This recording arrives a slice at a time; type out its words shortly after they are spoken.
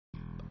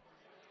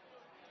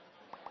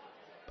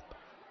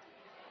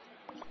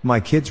My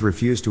kids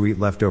refused to eat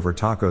leftover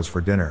tacos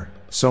for dinner,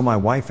 so my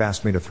wife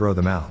asked me to throw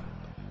them out.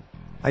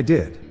 I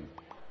did.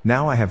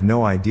 Now I have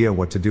no idea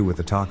what to do with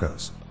the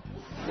tacos.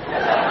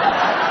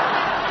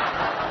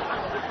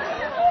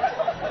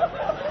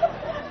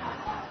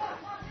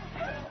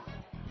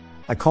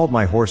 I called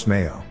my horse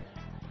Mayo.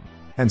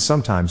 And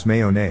sometimes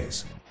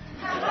mayonnaise.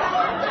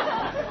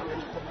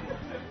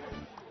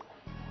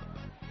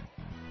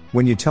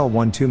 When you tell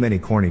one too many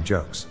corny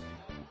jokes.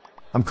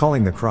 I'm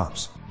calling the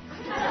crops.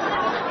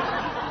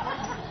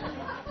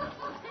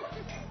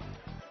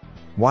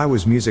 Why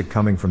was music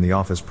coming from the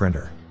office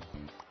printer?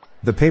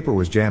 The paper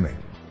was jamming.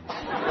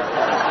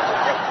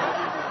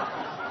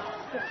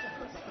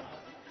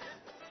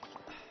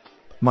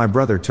 My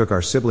brother took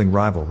our sibling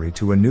rivalry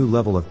to a new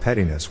level of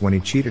pettiness when he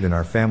cheated in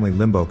our family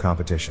limbo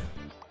competition.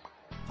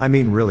 I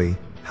mean, really,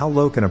 how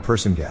low can a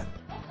person get?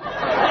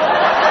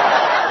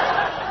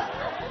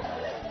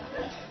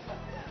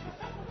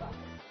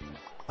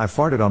 I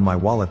farted on my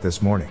wallet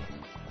this morning,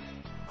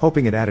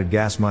 hoping it added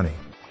gas money.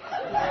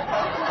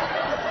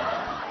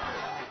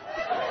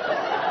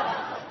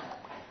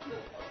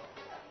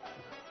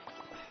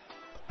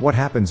 What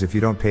happens if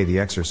you don't pay the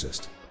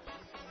exorcist?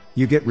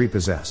 You get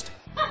repossessed.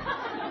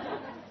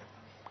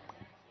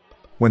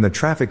 When the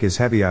traffic is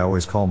heavy, I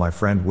always call my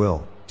friend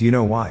Will. Do you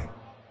know why?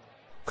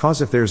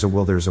 'Cause if there's a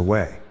will, there's a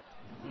way.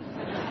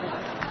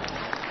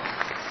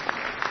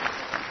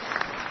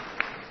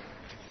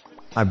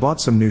 I bought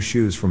some new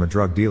shoes from a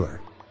drug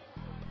dealer.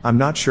 I'm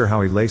not sure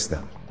how he laced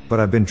them, but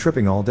I've been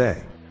tripping all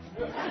day.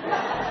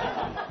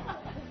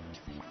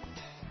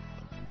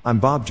 I'm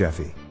Bob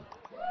Jeffy.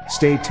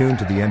 Stay tuned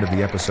to the end of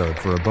the episode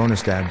for a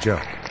bonus dad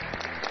joke.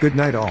 Good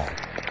night all.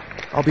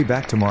 I'll be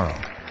back tomorrow.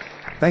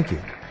 Thank you.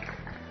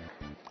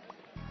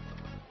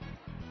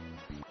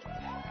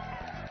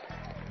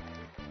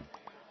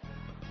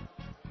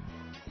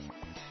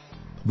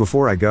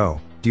 Before I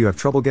go, do you have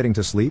trouble getting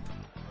to sleep?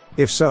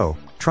 If so,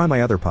 try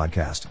my other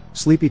podcast,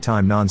 Sleepy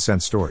Time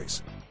Nonsense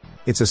Stories.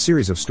 It's a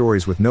series of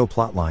stories with no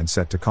plotline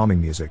set to calming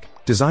music,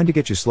 designed to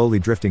get you slowly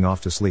drifting off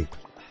to sleep.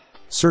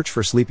 Search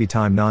for Sleepy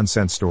Time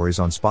Nonsense Stories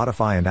on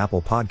Spotify and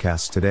Apple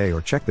Podcasts today,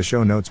 or check the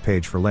show notes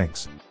page for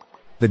links.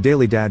 The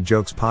Daily Dad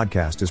Jokes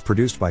podcast is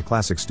produced by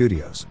Classic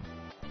Studios.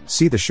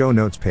 See the show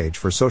notes page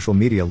for social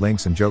media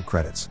links and joke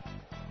credits.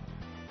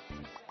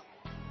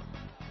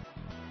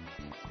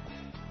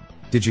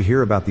 Did you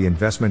hear about the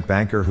investment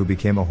banker who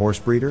became a horse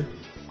breeder?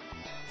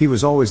 He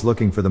was always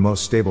looking for the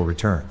most stable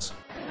returns.